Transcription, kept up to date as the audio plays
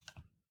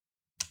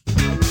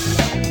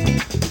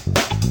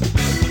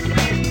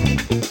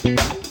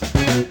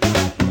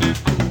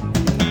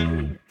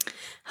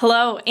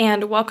Hello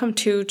and welcome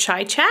to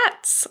Chai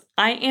Chats.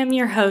 I am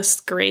your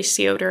host, Grace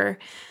Yoder.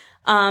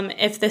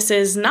 If this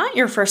is not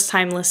your first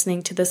time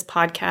listening to this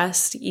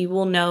podcast, you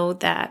will know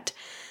that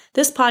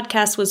this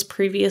podcast was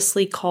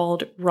previously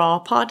called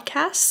Raw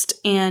Podcast,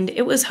 and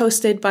it was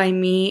hosted by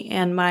me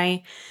and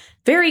my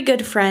very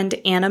good friend,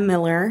 Anna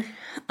Miller.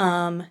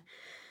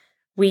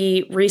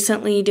 We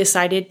recently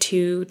decided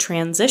to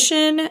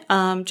transition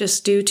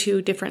just due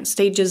to different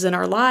stages in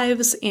our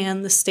lives,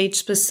 and the stage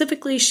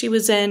specifically she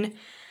was in,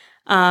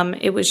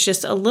 it was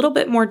just a little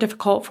bit more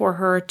difficult for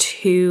her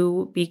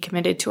to be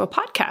committed to a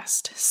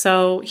podcast.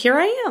 So here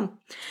I am.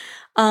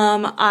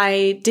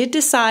 I did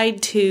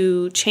decide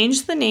to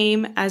change the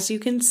name, as you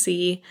can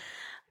see.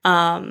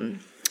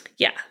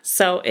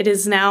 So it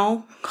is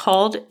now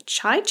called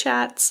Chai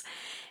Chats,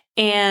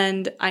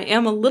 and I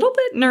am a little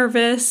bit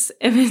nervous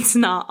if it's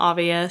not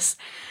obvious.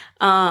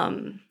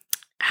 Having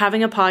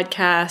a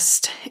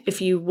podcast, if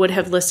you would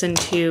have listened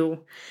to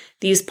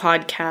these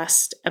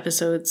podcast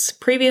episodes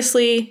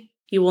previously,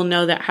 you will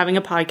know that having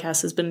a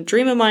podcast has been a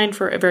dream of mine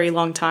for a very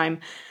long time.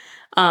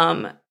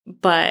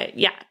 But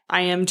yeah,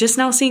 I am just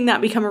now seeing that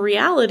become a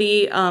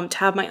reality to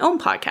have my own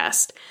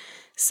podcast.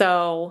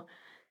 So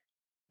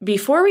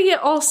before we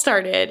get all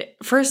started,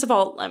 first of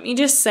all, let me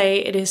just say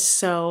it is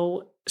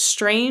so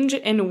strange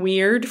and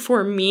weird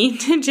for me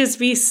to just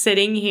be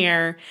sitting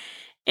here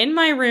in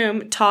my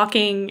room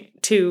talking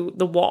to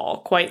the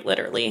wall, quite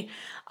literally.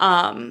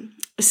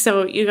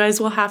 So you guys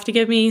will have to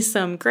give me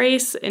some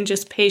grace and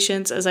just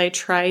patience as I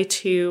try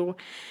to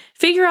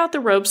figure out the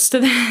ropes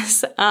to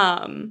this.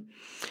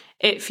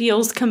 It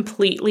feels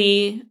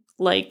completely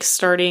like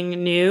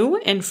starting new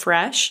and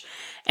fresh,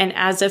 and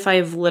as if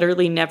I've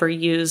literally never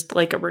used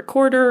like a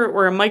recorder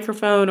or a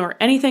microphone or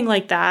anything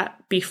like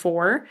that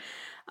before.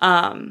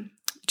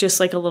 Just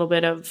like a little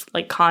bit of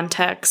like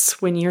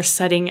context, when you're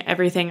setting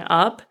everything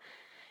up,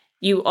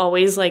 you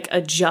always like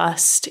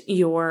adjust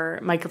your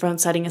microphone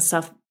setting and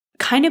stuff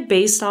kind of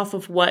based off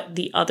of what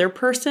the other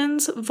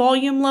person's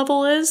volume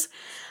level is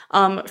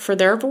for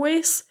their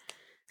voice.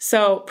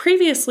 So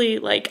previously,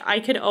 like I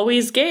could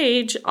always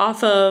gauge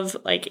off of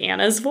like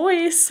Anna's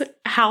voice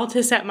how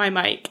to set my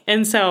mic.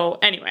 And so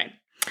anyway,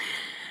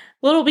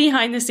 little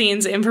behind the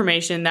scenes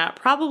information that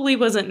probably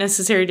wasn't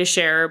necessary to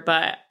share,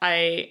 but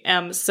I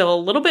am still a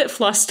little bit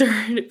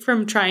flustered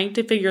from trying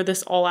to figure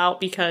this all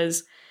out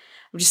because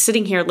I'm just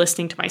sitting here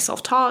listening to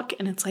myself talk,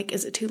 and it's like,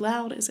 is it too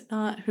loud? Is it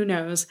not? Who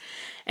knows?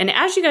 And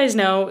as you guys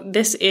know,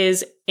 this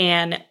is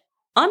an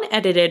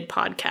unedited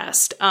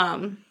podcast.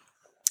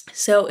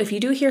 So if you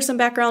do hear some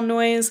background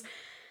noise,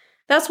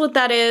 that's what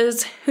that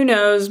is. Who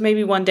knows?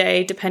 Maybe one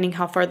day, depending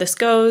how far this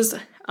goes,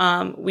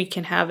 we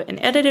can have an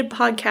edited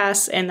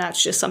podcast, and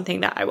that's just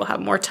something that I will have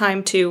more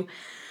time to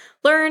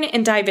learn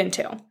and dive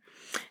into.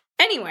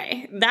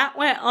 Anyway, that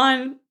went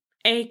on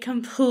a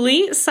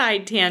complete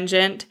side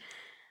tangent.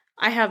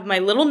 I have my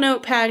little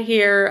notepad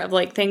here of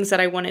like things that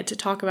I wanted to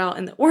talk about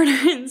in the order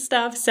and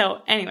stuff.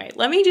 So anyway,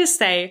 let me just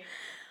say,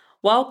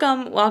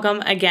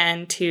 welcome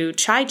again to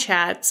Chai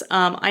Chats.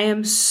 I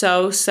am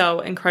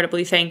so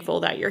incredibly thankful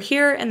that you're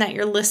here and that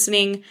you're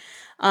listening.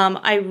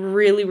 I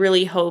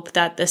really hope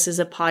that this is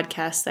a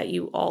podcast that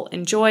you all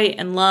enjoy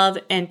and love.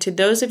 And to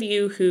those of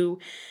you who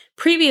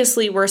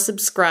previously were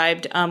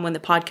subscribed when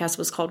the podcast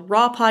was called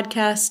Raw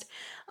Podcast,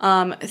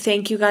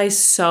 thank you guys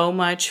so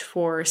much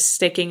for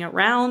sticking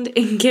around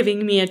and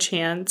giving me a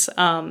chance.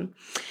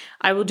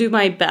 I will do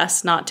my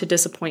best not to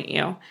disappoint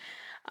you.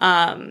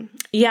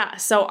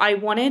 So I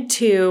wanted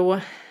to,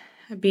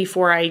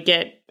 before I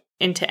get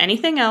into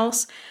anything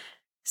else,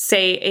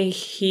 say a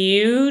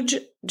huge,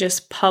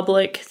 just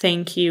public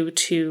thank you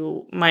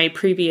to my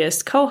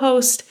previous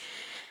co-host,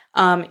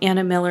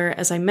 Anna Miller.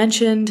 As I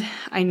mentioned,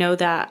 I know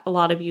that a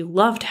lot of you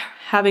loved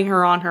having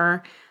her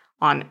on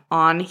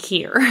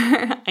here.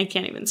 I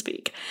can't even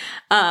speak.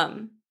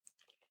 And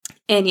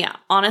yeah,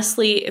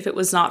 honestly, if it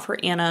was not for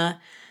Anna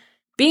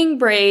being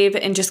brave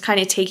and just kind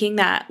of taking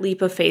that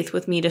leap of faith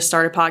with me to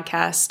start a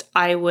podcast,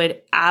 I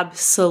would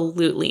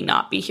absolutely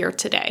not be here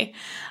today.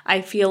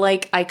 I feel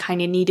like I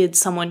kind of needed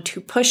someone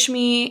to push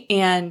me,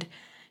 and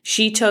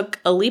she took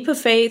a leap of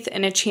faith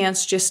and a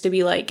chance just to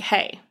be like,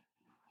 hey,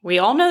 we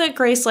all know that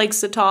Grace likes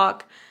to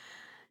talk.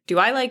 Do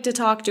I like to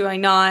talk? Do I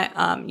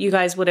not? You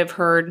guys would have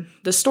heard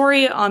the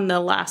story on the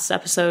last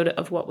episode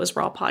of What Was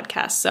Raw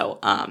Podcast. So,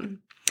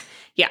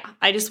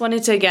 I just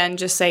wanted to, again,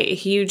 just say a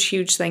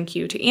huge thank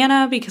you to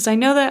Anna, because I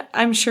know that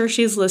I'm sure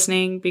she's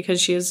listening because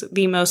she is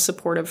the most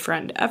supportive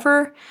friend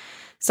ever.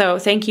 So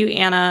thank you,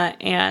 Anna.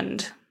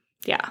 And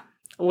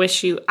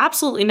wish you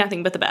absolutely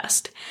nothing but the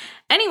best.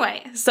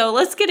 Anyway, so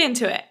let's get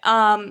into it.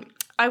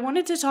 I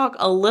wanted to talk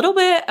a little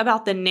bit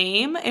about the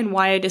name and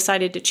why I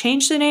decided to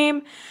change the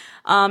name.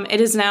 It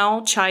is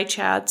now Chai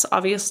Chats,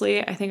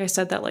 obviously. I think I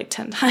said that like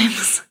 10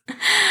 times.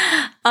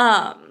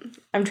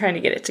 I'm trying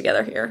to get it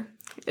together here.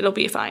 It'll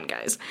be fine,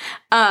 guys.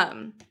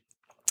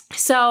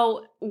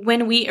 So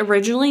when we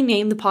originally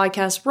named the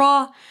podcast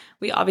Raw,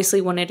 we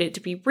obviously wanted it to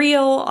be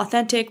real,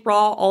 authentic,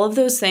 raw, all of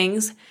those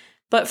things.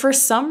 But for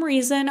some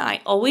reason,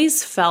 I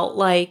always felt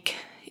like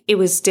it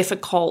was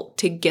difficult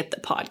to get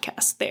the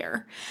podcast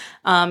there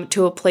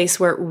to a place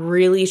where it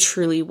really,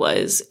 truly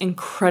was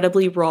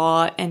incredibly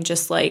raw and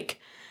just like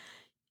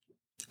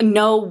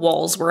no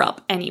walls were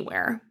up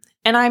anywhere.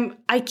 And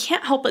I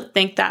can't help but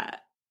think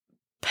that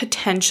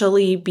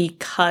potentially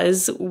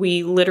because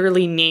we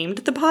literally named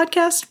the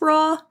podcast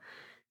Raw,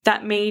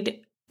 that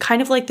made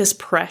kind of like this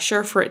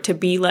pressure for it to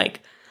be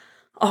like,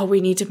 oh,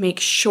 we need to make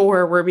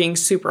sure we're being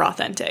super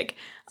authentic,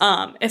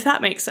 if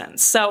that makes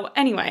sense. So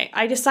anyway,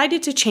 I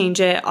decided to change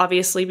it,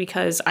 obviously,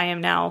 because I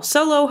am now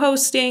solo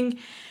hosting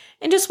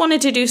and just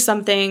wanted to do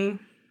something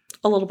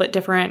a little bit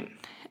different.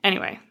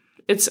 Anyway,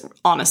 it's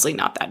honestly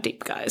not that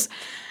deep, guys.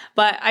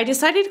 But I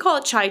decided to call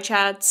it Chai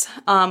Chats,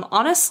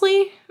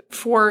 honestly,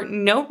 for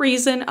no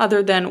reason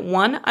other than,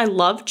 one, I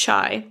love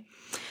chai,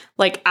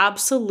 like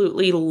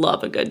absolutely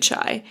love a good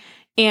chai.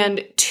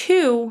 And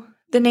two,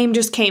 the name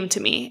just came to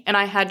me and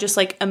I had just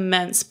like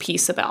immense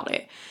peace about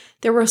it.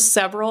 There were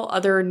several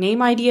other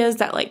name ideas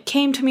that like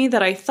came to me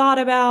that I thought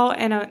about.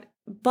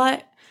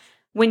 But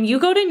when you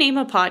go to name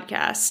a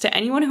podcast, to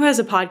anyone who has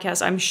a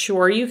podcast, I'm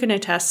sure you can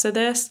attest to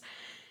this.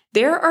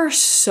 There are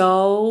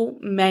so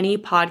many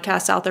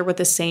podcasts out there with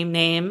the same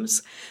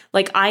names.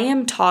 Like I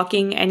am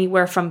talking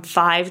anywhere from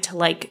 5 to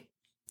like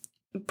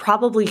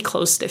probably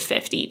close to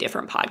 50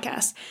 different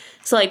podcasts.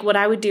 So like what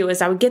I would do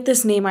is I would get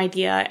this name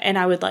idea and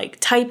I would like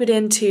type it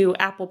into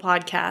Apple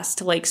Podcasts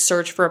to like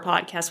search for a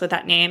podcast with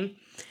that name.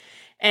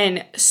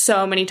 And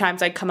so many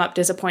times I'd come up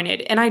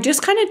disappointed. And I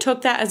just kind of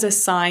took that as a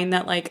sign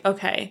that like,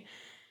 okay,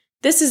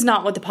 this is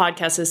not what the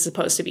podcast is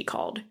supposed to be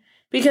called.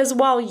 Because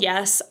while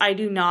yes, I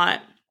do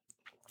not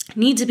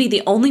need to be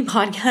the only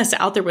podcast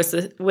out there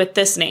with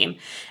this name.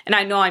 And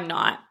I know I'm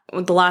not.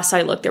 The last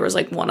I looked, there was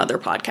like one other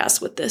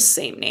podcast with this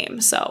same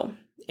name. So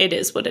it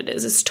is what it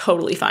is. It's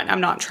totally fine. I'm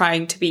not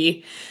trying to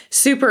be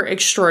super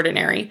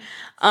extraordinary.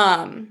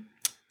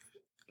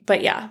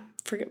 But yeah,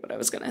 forget what I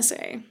was going to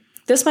say.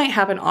 This might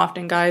happen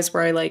often, guys,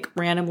 where I like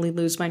randomly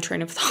lose my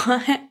train of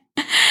thought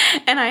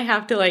and I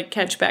have to like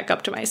catch back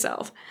up to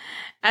myself.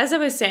 As I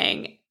was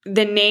saying,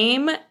 the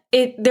name,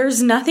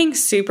 there's nothing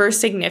super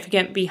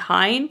significant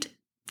behind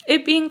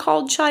it being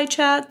called Chai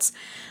Chats.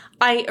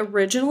 I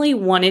originally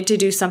wanted to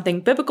do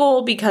something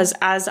biblical because,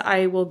 as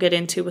I will get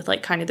into with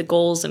like kind of the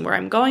goals and where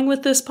I'm going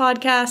with this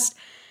podcast,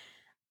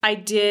 I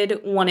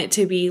did want it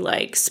to be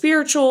like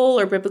spiritual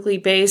or biblically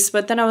based.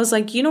 But then I was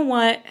like, you know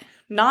what?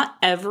 Not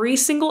every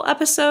single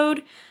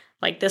episode,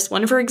 like this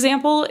one, for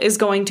example, is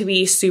going to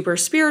be super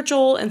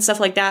spiritual and stuff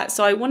like that.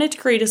 So I wanted to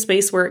create a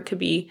space where it could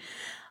be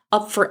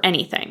up for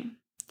anything.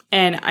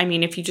 And I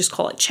mean, if you just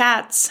call it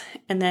chats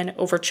and then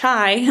over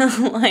chai,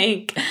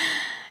 like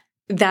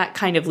that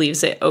kind of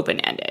leaves it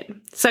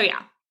open-ended. So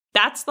yeah,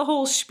 that's the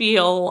whole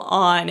spiel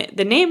on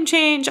the name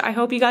change. I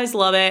hope you guys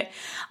love it.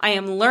 I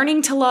am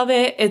learning to love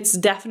it. It's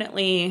different.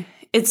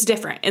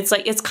 It's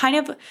like,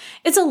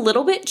 it's a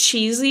little bit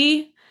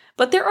cheesy,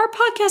 but there are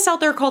podcasts out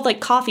there called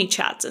like coffee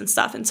chats and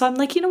stuff. And so I'm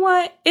like, you know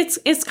what?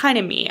 It's kind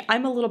of me.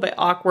 I'm a little bit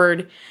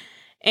awkward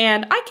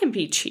and I can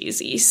be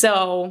cheesy.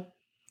 So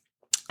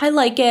I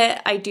like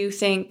it. I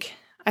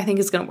think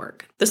it's going to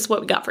work. This is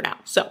what we got for now.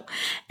 So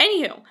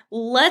anywho,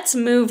 let's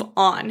move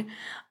on.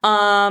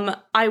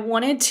 I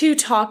wanted to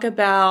talk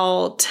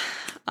about,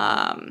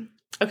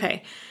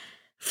 okay,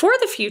 for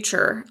the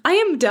future, I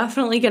am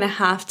definitely going to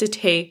have to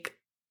take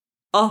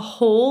a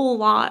whole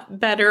lot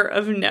better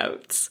of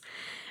notes.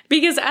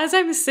 Because as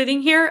I'm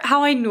sitting here,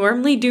 how I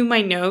normally do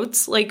my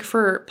notes, like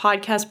for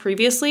podcasts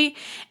previously,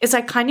 is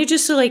I kind of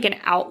just do like an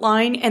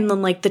outline and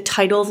then like the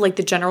title of like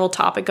the general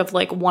topic of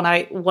like what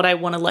I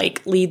want to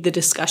like lead the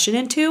discussion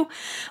into.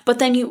 But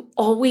then you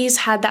always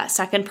had that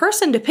second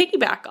person to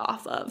piggyback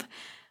off of.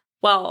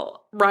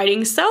 Well,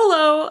 writing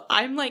solo,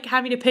 I'm like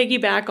having to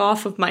piggyback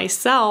off of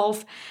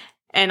myself.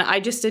 And I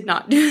just did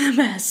not do the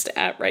best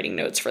at writing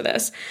notes for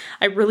this.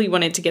 I really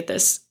wanted to get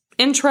this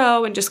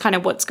intro and just kind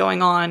of what's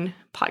going on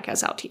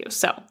podcast out to you.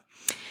 So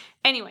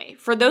anyway,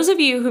 for those of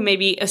you who may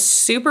be a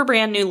super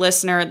brand new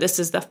listener, this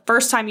is the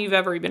first time you've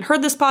ever even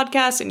heard this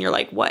podcast and you're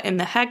like, what in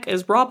the heck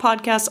is Raw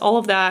Podcast? All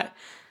of that.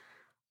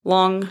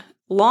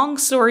 Long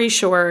story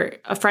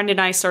short, a friend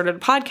and I started a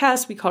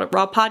podcast. We called it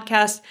Raw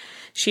Podcast.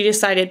 She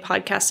decided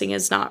podcasting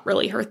is not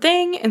really her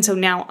thing. And so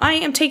now I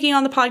am taking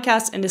on the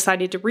podcast and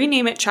decided to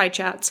rename it Chai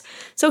Chats.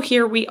 So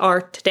here we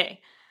are today.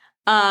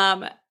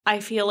 I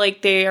feel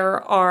like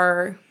there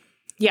are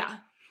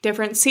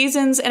different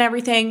seasons and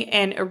everything.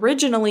 And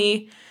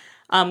originally,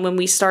 when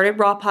we started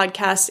Raw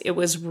Podcast, it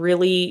was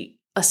really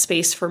a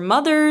space for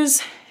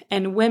mothers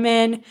and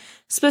women,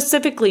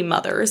 specifically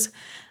mothers.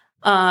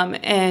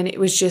 And it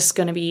was just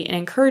going to be an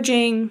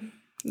encouraging,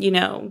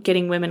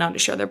 getting women on to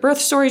share their birth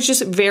stories,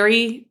 just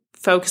very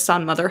focused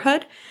on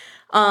motherhood.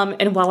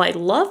 And while I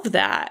love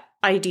that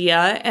idea,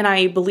 and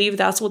I believe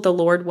that's what the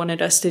Lord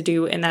wanted us to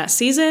do in that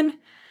season,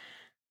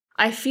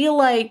 I feel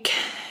like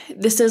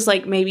this is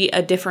like maybe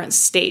a different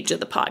stage of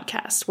the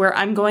podcast where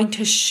I'm going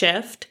to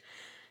shift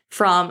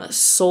from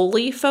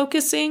solely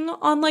focusing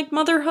on like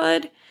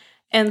motherhood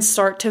and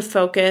start to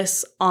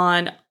focus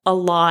on a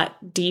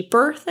lot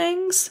deeper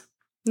things.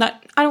 I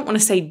don't want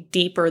to say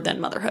deeper than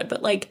motherhood,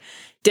 but like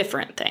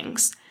different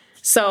things.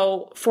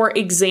 So for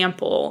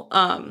example,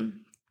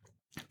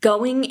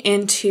 going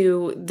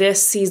into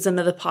this season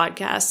of the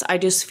podcast, I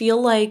just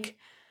feel like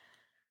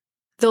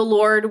the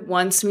Lord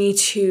wants me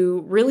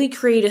to really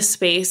create a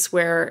space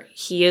where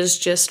He is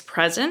just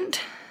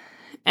present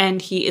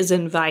and He is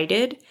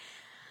invited.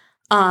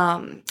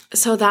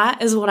 So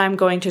that is what I'm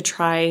going to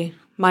try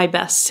my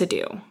best to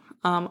do.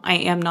 I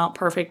am not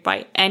perfect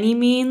by any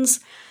means,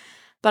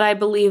 but I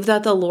believe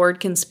that the Lord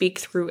can speak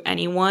through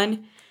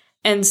anyone.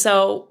 And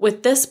so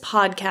with this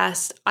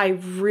podcast, I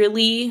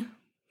really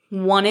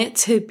want it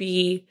to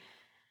be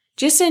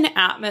just an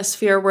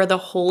atmosphere where the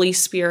Holy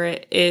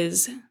Spirit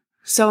is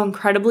so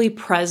incredibly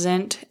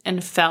present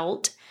and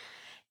felt.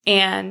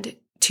 And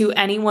to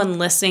anyone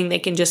listening, they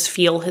can just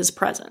feel His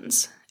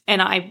presence.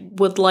 And I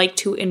would like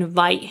to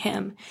invite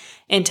Him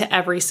into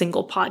every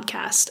single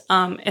podcast,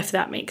 if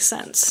that makes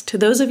sense. To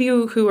those of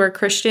you who are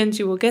Christians,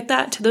 you will get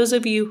that. To those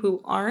of you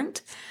who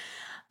aren't,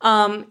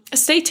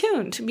 stay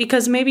tuned,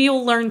 because maybe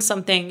you'll learn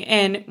something.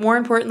 And more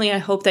importantly, I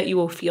hope that you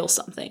will feel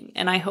something.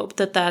 And I hope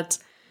that that's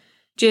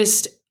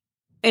just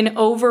an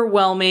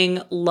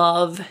overwhelming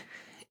love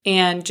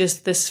and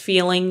just this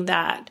feeling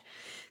that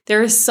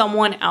there is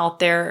someone out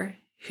there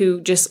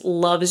who just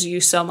loves you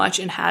so much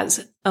and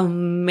has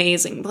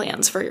amazing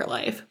plans for your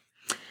life.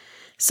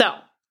 So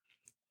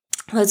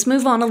let's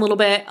move on a little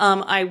bit.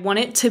 I want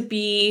it to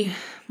be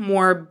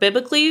more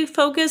biblically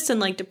focused and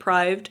like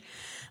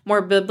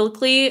more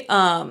biblically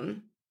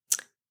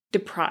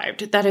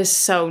deprived. That is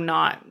so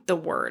not the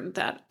word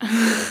that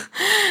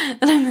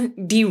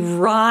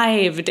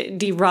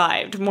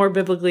derived, more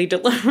biblically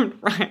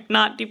delivered,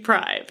 not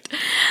deprived.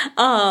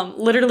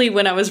 Literally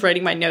when I was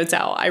writing my notes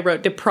out, I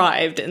wrote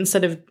deprived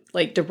instead of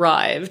like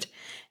derived.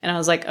 And I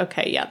was like,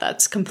 okay, yeah,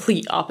 that's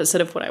complete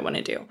opposite of what I want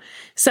to do.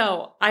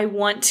 So I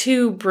want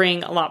to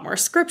bring a lot more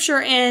scripture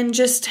in,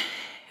 just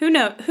who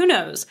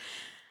knows?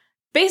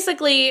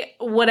 Basically,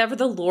 whatever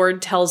the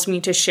Lord tells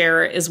me to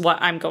share is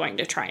what I'm going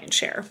to try and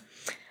share.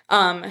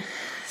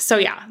 So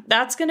yeah,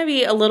 that's going to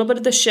be a little bit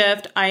of the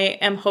shift. I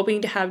am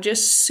hoping to have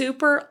just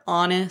super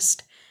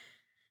honest,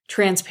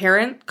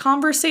 transparent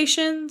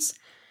conversations.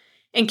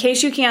 In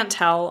case you can't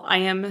tell, I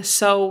am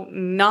so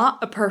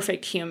not a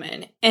perfect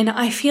human. And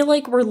I feel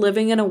like we're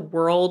living in a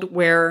world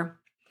where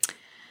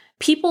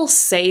people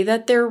say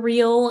that they're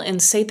real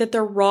and say that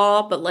they're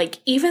raw, but like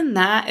even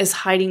that is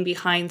hiding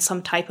behind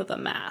some type of a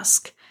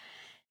mask.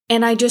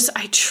 And I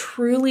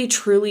truly,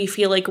 truly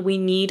feel like we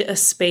need a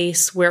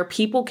space where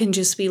people can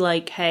just be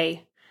like,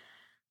 hey,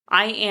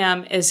 I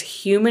am as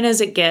human as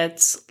it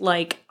gets.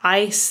 Like,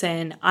 I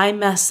sin, I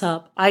mess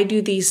up, I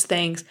do these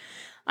things.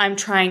 I'm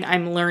trying,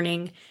 I'm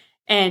learning.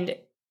 And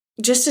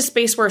just a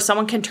space where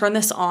someone can turn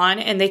this on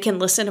and they can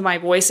listen to my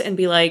voice and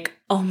be like,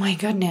 oh my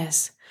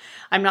goodness,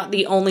 I'm not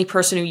the only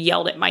person who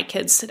yelled at my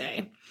kids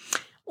today.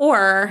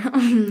 Or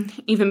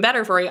even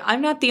better for you,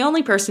 I'm not the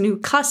only person who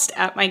cussed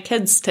at my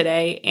kids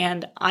today,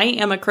 and I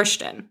am a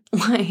Christian.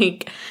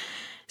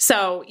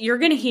 So you're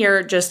going to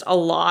hear just a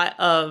lot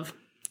of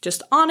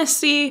just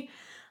honesty.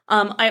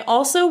 I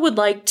also would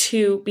like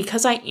to,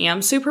 because I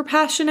am super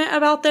passionate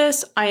about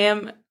this, I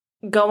am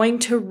going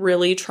to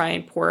really try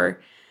and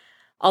pour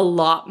a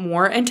lot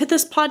more into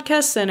this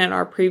podcast than in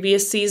our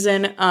previous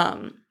season.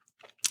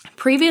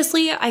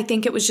 Previously, I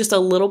think it was just a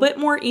little bit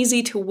more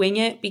easy to wing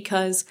it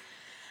because,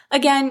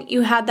 again,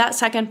 you had that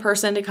second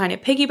person to kind of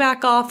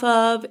piggyback off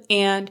of,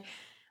 and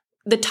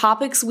the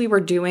topics we were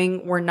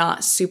doing were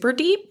not super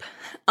deep,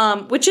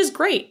 which is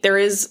great.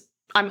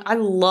 I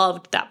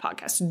loved that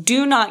podcast.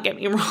 Do not get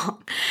me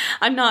wrong.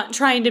 I'm not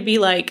trying to be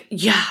like,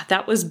 yeah,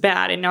 that was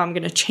bad and now I'm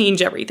going to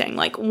change everything.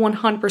 Like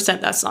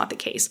 100% that's not the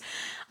case.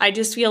 I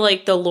just feel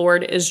like the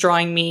Lord is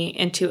drawing me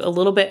into a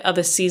little bit of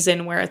a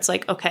season where it's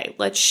like, okay,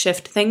 let's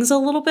shift things a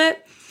little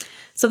bit.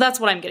 So that's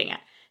what I'm getting at.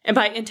 And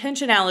by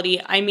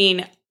intentionality, I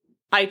mean,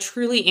 I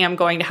truly am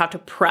going to have to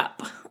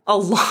prep a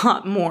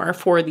lot more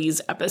for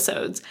these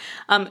episodes.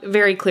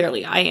 Very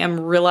clearly, I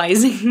am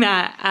realizing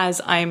that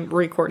as I'm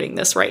recording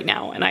this right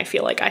now, and I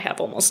feel like I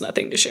have almost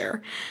nothing to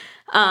share.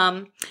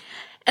 And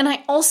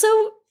I also,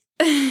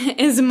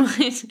 in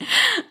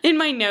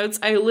my notes,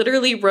 I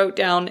literally wrote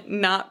down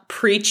not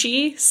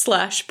preachy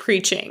 /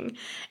 preaching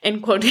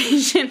in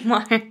quotation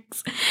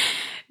marks,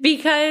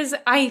 because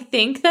I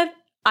think that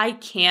I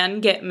can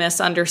get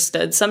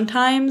misunderstood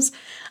sometimes.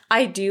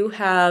 I do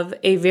have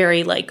a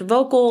very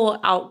vocal,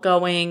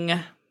 outgoing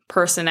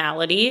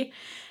personality.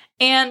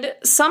 And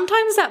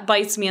sometimes that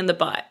bites me in the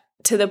butt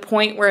to the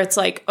point where it's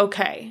like,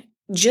 okay,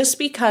 just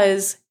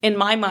because in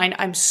my mind,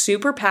 I'm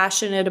super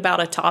passionate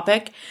about a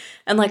topic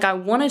and I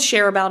want to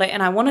share about it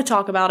and I want to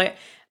talk about it.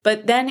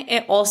 But then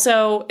it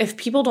also, if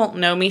people don't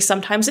know me,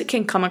 sometimes it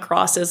can come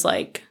across as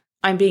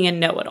I'm being a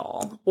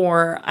know-it-all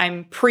or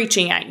I'm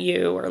preaching at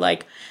you or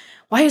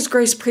why is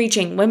Grace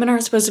preaching? Women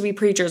aren't supposed to be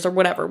preachers or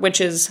whatever,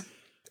 which is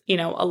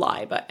a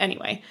lie. But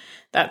anyway,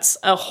 that's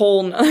a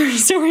whole nother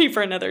story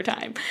for another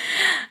time.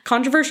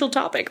 Controversial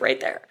topic right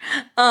there.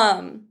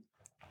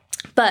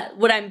 But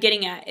what I'm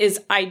getting at is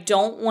I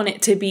don't want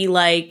it to be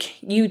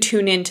like you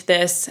tune into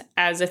this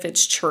as if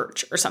it's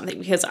church or something,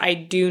 because I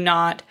do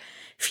not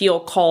feel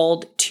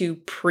called to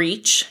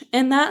preach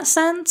in that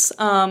sense.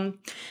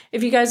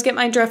 If you guys get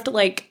my drift,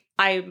 like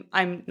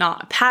I'm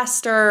not a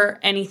pastor,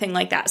 anything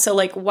like that. So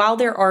like while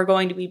there are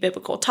going to be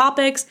biblical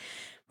topics,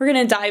 we're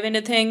going to dive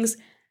into things.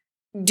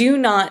 Do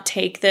not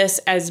take this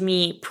as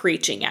me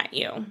preaching at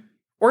you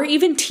or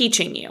even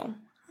teaching you.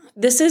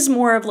 This is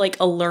more of like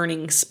a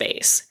learning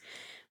space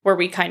where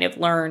we kind of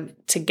learn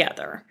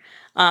together.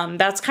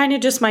 That's kind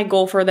of just my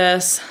goal for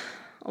this.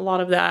 A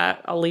lot of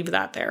that, I'll leave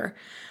that there.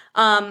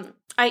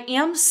 I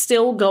am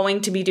still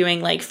going to be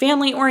doing like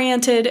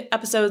family-oriented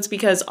episodes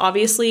because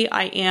obviously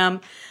I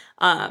am,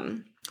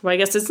 well, I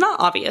guess it's not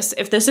obvious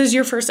if this is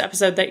your first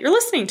episode that you're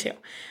listening to.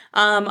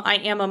 I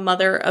am a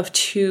mother of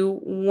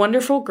 2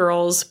 wonderful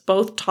girls,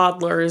 both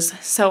toddlers.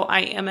 So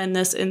I am in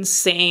this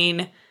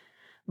insane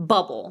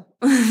bubble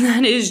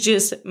that is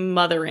just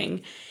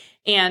mothering.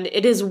 And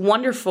it is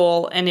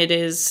wonderful and it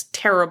is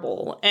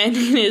terrible and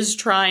it is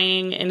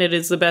trying and it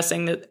is the best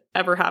thing that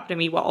ever happened to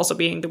me while also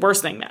being the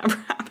worst thing that ever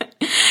happened.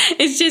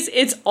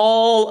 It's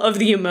all of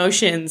the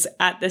emotions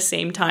at the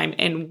same time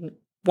in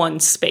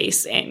one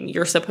space, and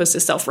you're supposed to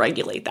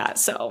self-regulate that.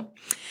 So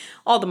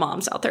all the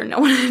moms out there know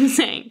what I'm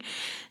saying.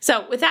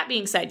 So with that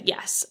being said,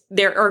 yes,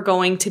 there are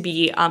going to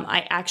be,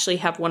 I actually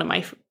have one of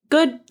my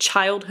good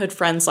childhood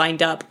friends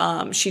lined up.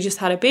 She just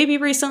had a baby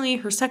recently,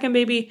 her second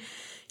baby.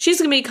 She's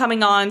going to be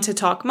coming on to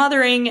talk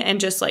mothering and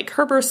just like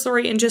her birth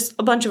story and just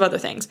a bunch of other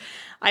things.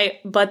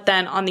 But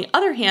then on the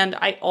other hand,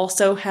 I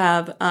also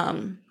have,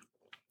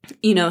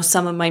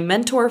 some of my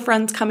mentor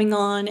friends coming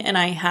on, and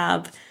I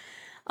have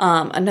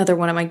another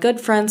one of my good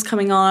friends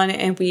coming on,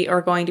 and we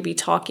are going to be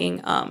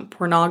talking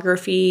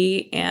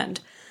pornography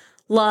and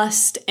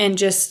lust and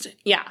just,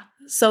 yeah.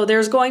 So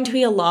there's going to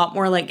be a lot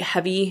more like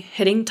heavy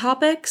hitting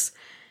topics,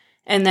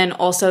 and then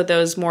also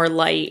those more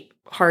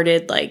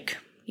light-hearted, like,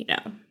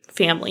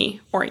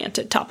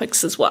 family-oriented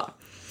topics as well.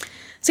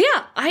 So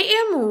yeah, I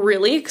am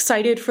really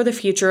excited for the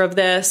future of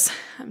this.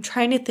 I'm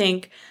trying to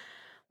think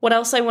what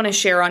else I want to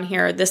share on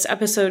here. This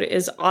episode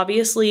is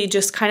obviously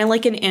just kind of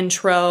like an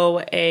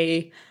intro,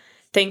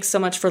 thanks so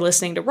much for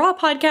listening to Raw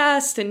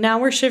Podcast, and now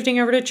we're shifting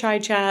over to Chai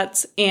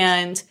Chats,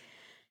 and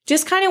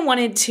just kind of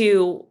wanted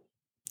to,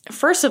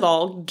 first of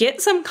all,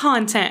 get some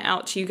content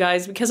out to you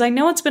guys because I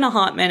know it's been a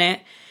hot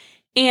minute,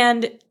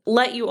 and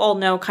let you all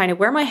know kind of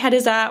where my head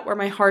is at, where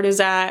my heart is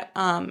at,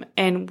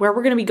 and where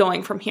we're going to be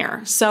going from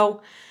here.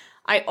 So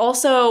I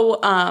also,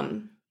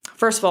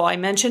 first of all, I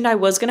mentioned I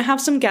was going to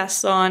have some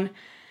guests on.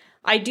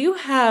 I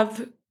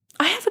have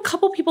a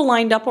couple people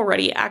lined up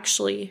already,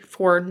 actually,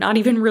 for not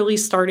even really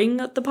starting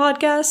the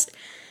podcast.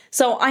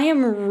 So I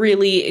am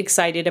really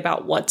excited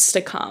about what's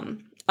to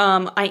come.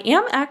 I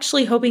am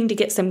actually hoping to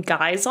get some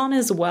guys on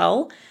as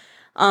well.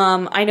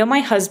 I know my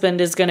husband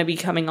is going to be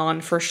coming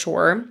on for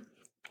sure.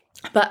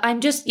 But I'm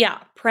just,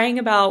 praying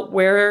about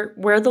where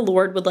the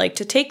Lord would like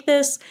to take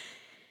this.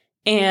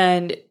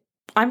 And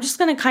I'm just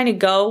going to kind of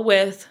go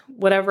with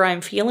whatever I'm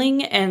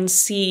feeling and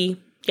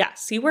see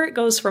where it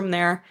goes from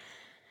there.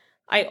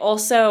 I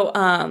also,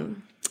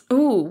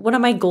 one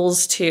of my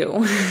goals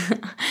too,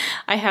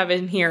 I have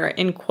in here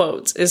in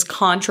quotes, is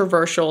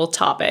controversial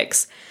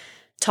topics,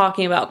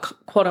 talking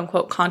about quote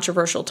unquote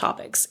controversial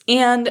topics.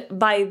 And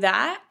by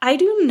that, I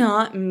do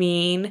not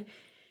mean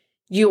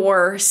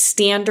your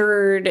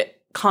standard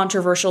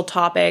controversial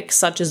topics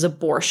such as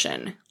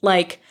abortion.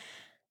 Like,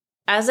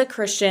 as a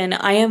Christian,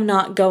 I am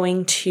not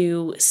going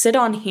to sit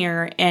on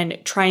here and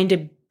trying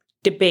to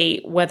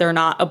debate whether or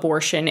not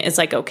abortion is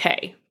like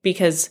okay,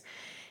 because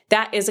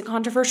that is a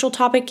controversial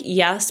topic,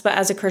 yes, but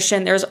as a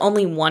Christian, there's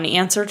only one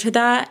answer to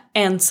that.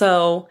 And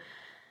so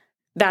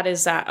that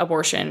is that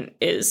abortion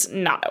is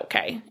not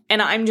okay.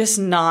 And I'm just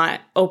not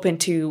open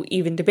to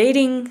even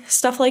debating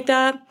stuff like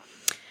that.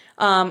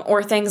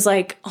 Or things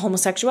like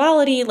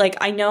homosexuality. Like,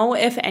 I know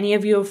if any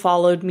of you have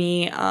followed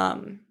me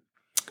on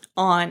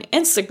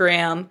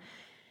Instagram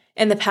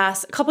in the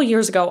past, a couple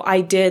years ago,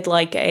 I did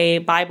like a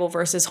Bible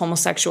versus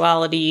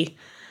homosexuality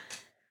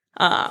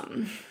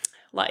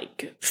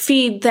like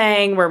feed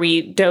thing where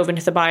we dove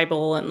into the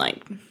Bible and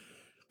like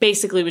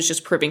basically was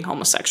just proving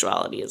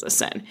homosexuality is a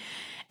sin.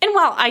 And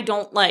while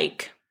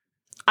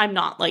I'm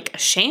not like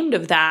ashamed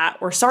of that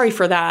or sorry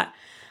for that,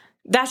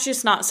 that's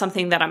just not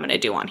something that I'm going to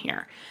do on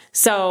here.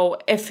 So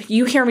if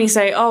you hear me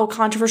say,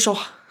 controversial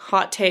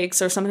hot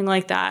takes or something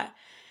like that,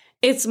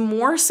 it's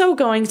more so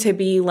going to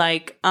be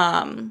like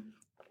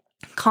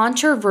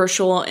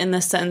controversial in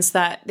the sense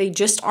that they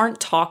just aren't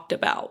talked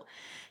about,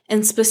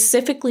 and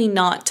specifically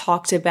not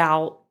talked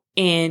about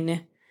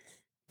in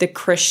the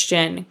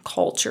Christian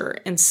culture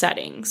and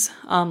settings,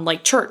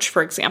 like church,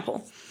 for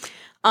example.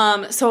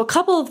 So a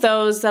couple of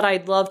those that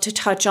I'd love to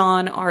touch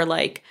on are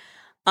like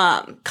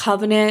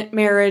covenant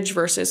marriage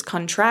versus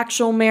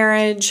contractual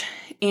marriage,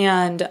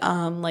 and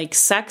like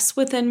sex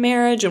within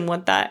marriage and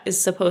what that is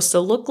supposed to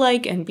look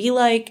like and be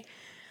like.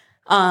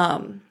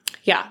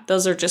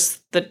 Those are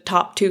just the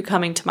top 2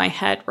 coming to my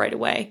head right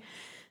away.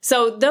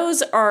 So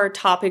those are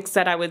topics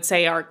that I would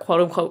say are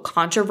quote unquote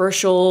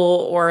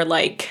controversial or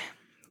like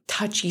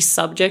touchy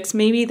subjects,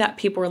 maybe that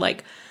people are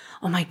like,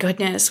 oh my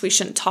goodness, we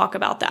shouldn't talk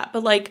about that.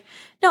 But like,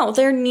 no,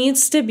 there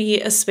needs to be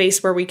a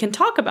space where we can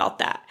talk about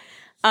that.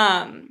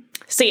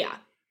 So yeah,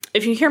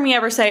 if you hear me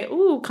ever say,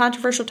 ooh,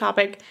 controversial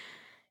topic,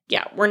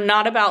 yeah, we're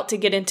not about to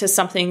get into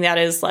something that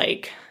is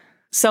like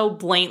so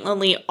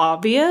blatantly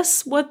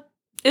obvious what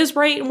is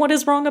right and what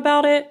is wrong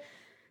about it.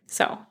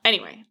 So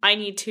anyway, I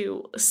need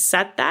to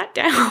set that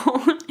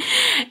down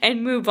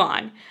and move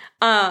on.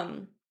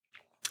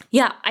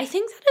 Yeah, I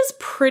think that is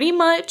pretty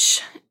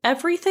much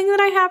everything that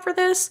I have for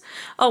this.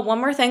 Oh, one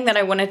more thing that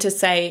I wanted to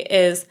say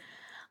is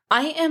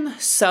I am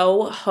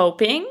so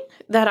hoping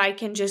that I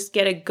can just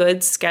get a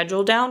good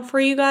schedule down for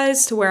you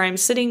guys to where I'm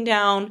sitting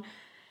down,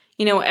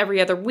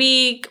 every other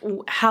week,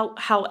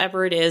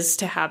 however it is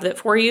to have that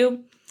for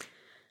you.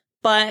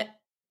 But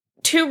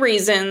 2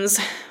 reasons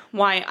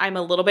why I'm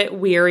a little bit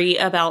weary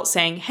about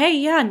saying, hey,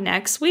 yeah,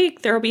 next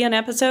week there will be an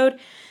episode,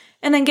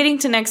 and then getting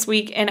to next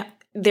week and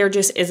there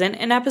just isn't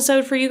an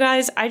episode for you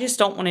guys. I just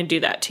don't want to do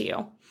that to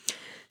you.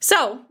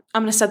 So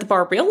I'm going to set the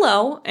bar real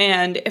low,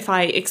 and if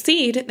I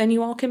exceed, then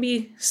you all can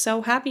be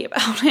so happy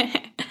about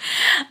it.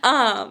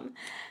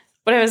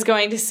 What I was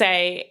going to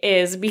say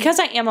is because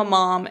I am a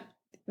mom,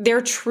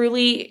 there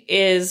truly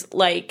is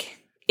it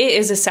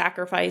is a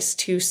sacrifice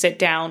to sit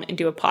down and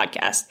do a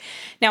podcast.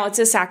 Now, it's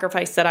a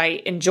sacrifice that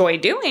I enjoy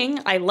doing.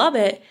 I love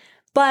it.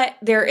 But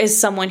there is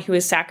someone who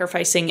is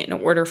sacrificing in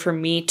order for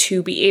me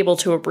to be able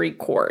to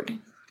record.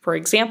 For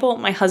example,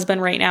 my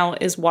husband right now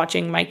is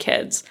watching my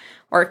kids.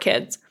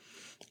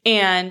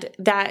 And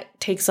that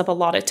takes up a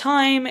lot of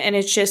time. And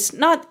it's just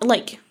not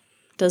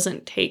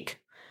doesn't take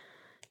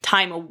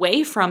time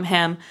away from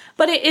him,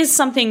 but it is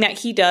something that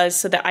he does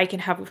so that I can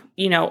have,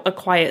 a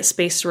quiet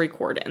space to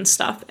record and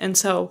stuff. And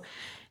so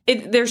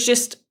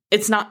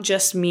it's not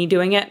just me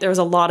doing it. There's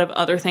a lot of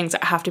other things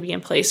that have to be in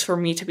place for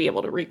me to be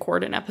able to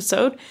record an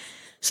episode.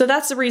 So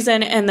that's the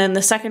reason. And then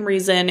the second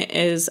reason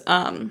is,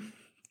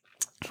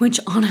 which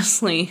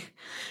honestly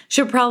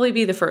should probably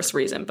be the first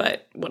reason,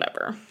 but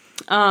whatever,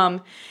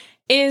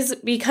 is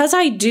because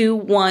I do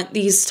want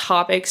these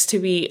topics to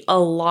be a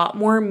lot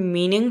more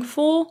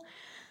meaningful.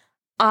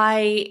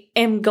 I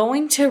am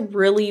going to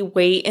really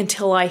wait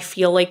until I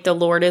feel like the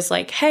Lord is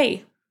like,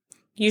 hey,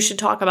 you should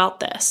talk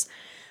about this,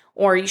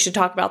 or you should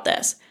talk about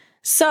this.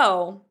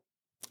 So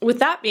with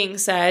that being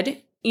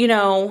said,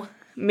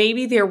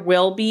 maybe there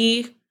will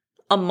be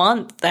a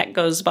month that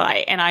goes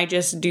by and I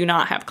just do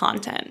not have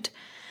content.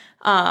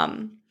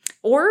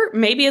 Or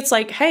maybe it's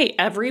like, hey,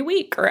 every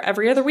week or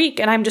every other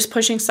week, and I'm just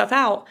pushing stuff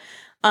out.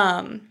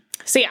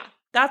 So yeah,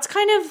 that's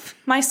kind of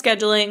my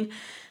scheduling.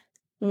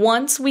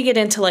 Once we get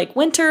into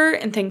winter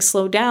and things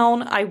slow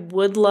down, I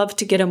would love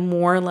to get a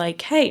more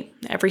hey,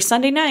 every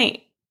Sunday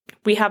night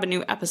we have a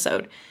new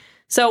episode.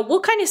 So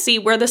we'll kind of see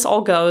where this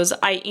all goes.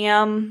 I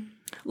am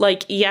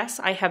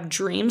yes, I have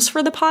dreams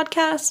for the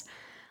podcast.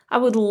 I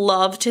would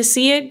love to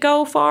see it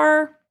go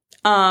far.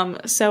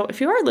 So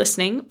if you are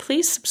listening,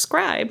 please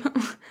subscribe.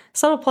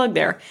 Subtle plug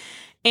there.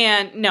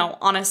 And no,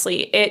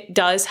 honestly, it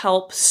does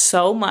help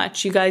so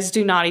much. You guys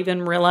do not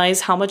even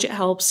realize how much it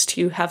helps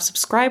to have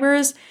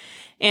subscribers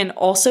and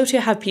also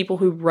to have people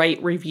who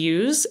write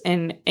reviews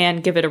and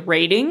give it a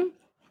rating.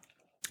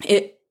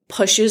 It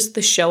pushes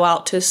the show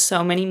out to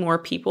so many more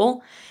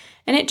people,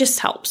 and it just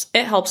helps.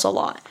 It helps a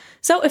lot.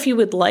 So if you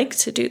would like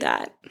to do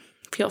that,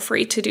 feel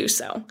free to do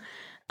so.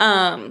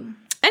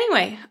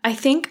 Anyway, I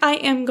think I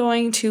am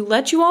going to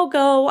let you all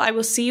go. I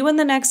will see you in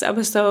the next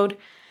episode.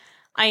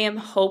 I am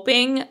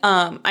hoping,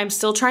 I'm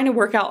still trying to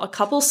work out a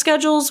couple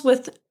schedules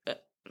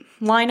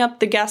line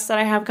up the guests that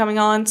I have coming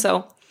on.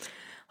 So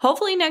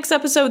hopefully next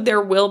episode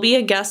there will be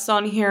a guest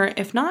on here.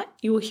 If not,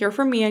 you will hear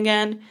from me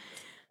again.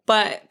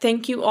 But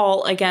thank you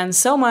all again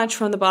so much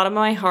from the bottom of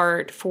my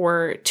heart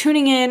for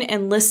tuning in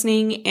and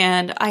listening.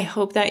 And I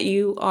hope that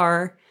you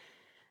are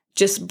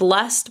just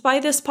blessed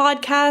by this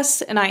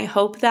podcast. And I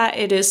hope that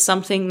it is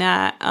something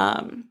that,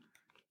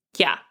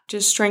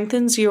 just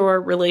strengthens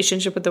your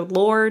relationship with the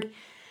Lord.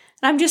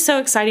 And I'm just so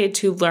excited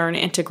to learn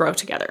and to grow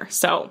together.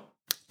 So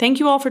thank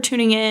you all for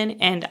tuning in,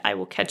 and I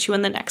will catch you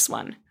in the next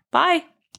one. Bye.